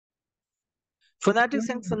Phonetics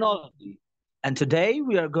and phonology. And today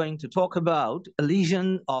we are going to talk about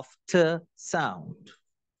elision of t sound.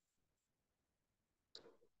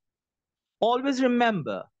 Always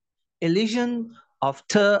remember, elision of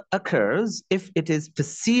t occurs if it is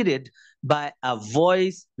preceded by a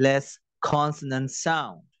voiceless consonant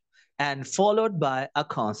sound and followed by a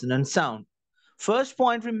consonant sound. First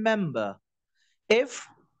point, remember, if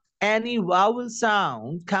any vowel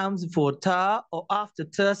sound comes before ta or after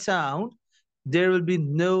t sound, there will be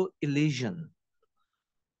no elision.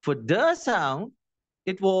 For the sound,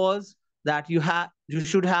 it was that you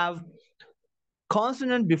should have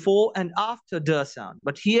consonant before and after the sound.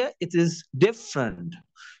 But here it is different.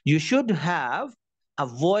 You should have a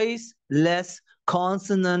voiceless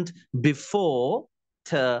consonant before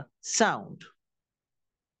the sound.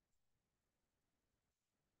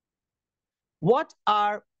 What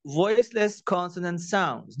are voiceless consonant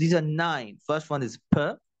sounds? These are 9. First one is p,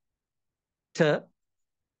 t.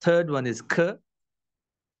 Third one is k.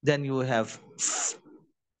 Then you have f.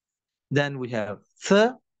 Then we have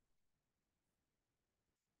th.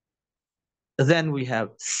 Then we have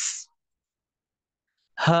s,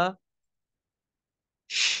 h,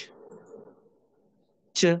 sh,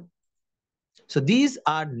 ch. So these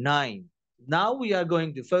are 9. Now we are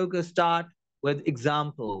going to start with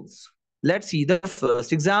examples. Let's see the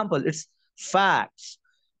first example. It's facts.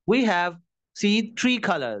 We have, see, 3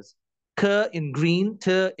 colors. K in green,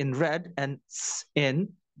 T in red, and S in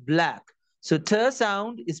black. So T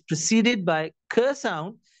sound is preceded by K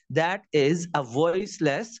sound, that is a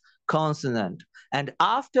voiceless consonant. And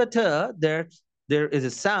after T, there is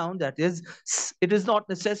a sound that is S. It is not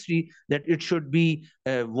necessary that it should be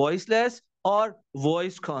voiceless or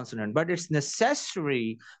voice consonant, but it's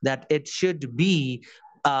necessary that it should be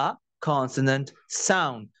a consonant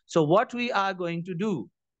sound. So what we are going to do,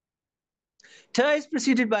 T is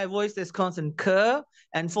preceded by voiceless consonant k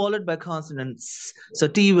and followed by consonants. So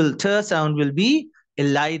T sound will be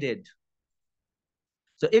elided.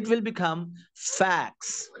 So it will become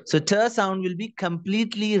fax. So T sound will be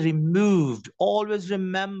completely removed. Always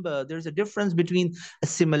remember, there's a difference between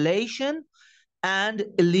assimilation and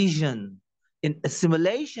elision. In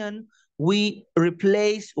assimilation, we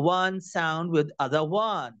replace one sound with other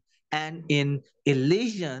one. And in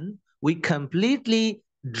elision, we completely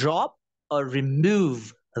drop or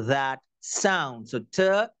remove that sound. So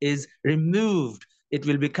t is removed. It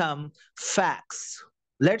will become fax.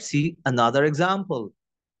 Let's see another example.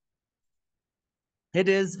 It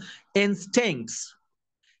is instincts.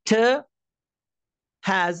 T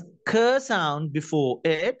has k sound before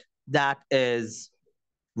it, that is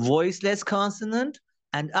voiceless consonant,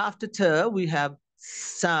 and after t we have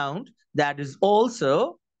sound that is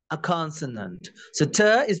also a consonant. So t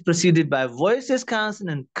is preceded by voiceless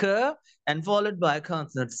consonant k and followed by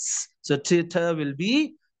consonant s. So t will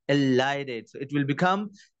be elided. So it will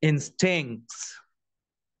become instincts.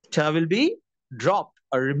 T will be dropped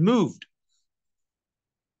or removed.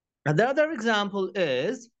 Another example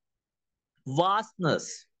is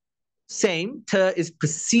vastness. Same, t is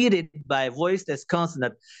preceded by voiceless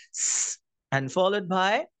consonant s and followed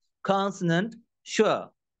by consonant sure.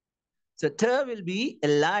 So t will be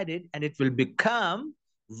elided and it will become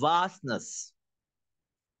vastness.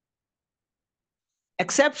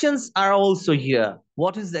 Exceptions are also here.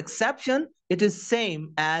 What is the exception? It is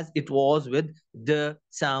same as it was with the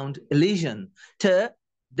sound elision. T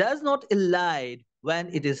does not elide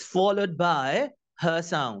when it is followed by her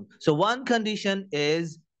sound. So one condition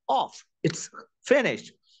is off. It's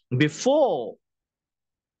finished. Before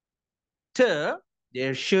t,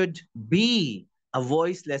 there should be a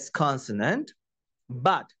voiceless consonant,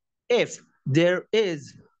 but if there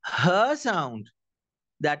is her sound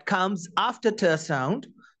that comes after t sound,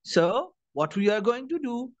 so what we are going to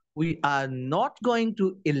do, we are not going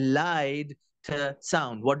to elide t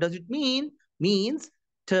sound. What does it mean? Means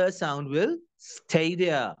t sound will stay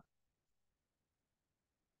there.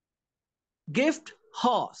 Gift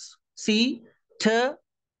horse. See, t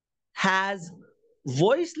has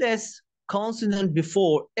voiceless consonant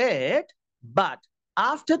before it, but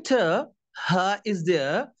after t, her is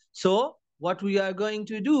there. So what we are going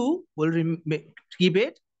to do, we'll keep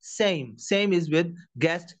it same. Same is with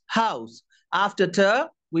guest house. After t,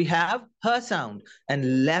 we have her sound.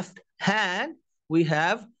 And left hand, we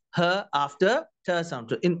have her after t sound.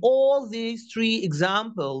 So in all these 3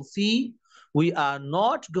 examples, see, we are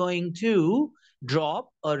not going to drop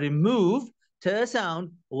or remove t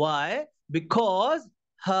sound. Why? Because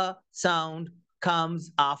her sound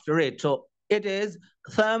comes after it. So it is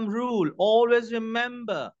thumb rule. Always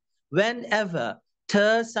remember, whenever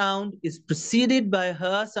t sound is preceded by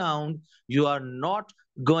her sound, you are not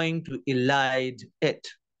going to elide it.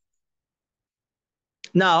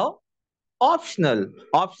 Now, optional.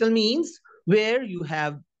 Optional means where you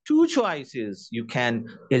have two choices. You can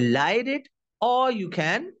elide it or you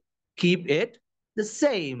can keep it the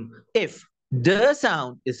same. If the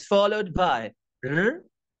sound is followed by r,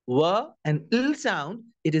 w, and l sound,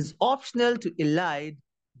 it is optional to elide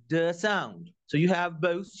the sound. So you have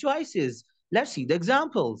both choices. Let's see the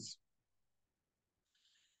examples.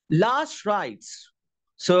 Last rites.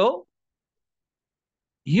 So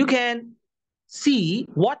you can see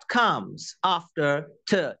what comes after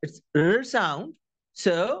t. It's r sound.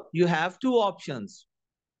 So you have two options.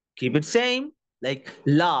 Keep it same, like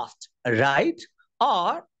last, right,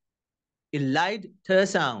 or elide t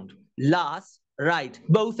sound. Last, right.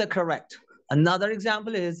 Both are correct. Another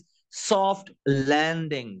example is soft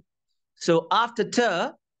landing. So after t,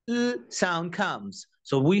 l sound comes.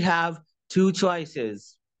 So we have two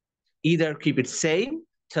choices. Either keep it same,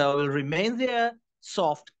 toe will remain there,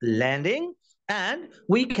 soft landing, and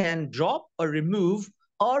we can drop or remove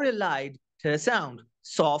or elide to sound,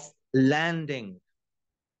 soft landing.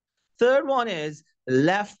 Third one is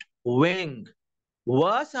left wing.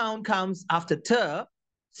 W sound comes after t,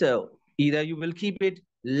 so either you will keep it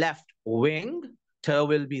left wing, t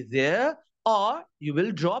will be there, or you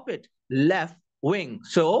will drop it left wing.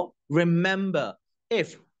 So remember,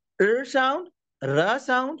 if r sound, r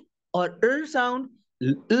sound, or r sound,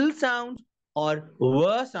 l sound, or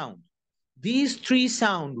w sound, these three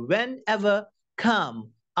sound whenever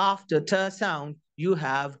come after t sound, you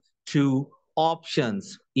have two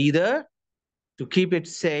options. Either to keep it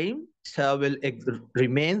same, so will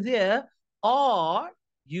remain there, or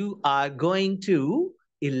you are going to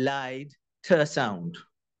elide t sound.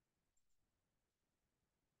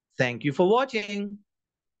 Thank you for watching.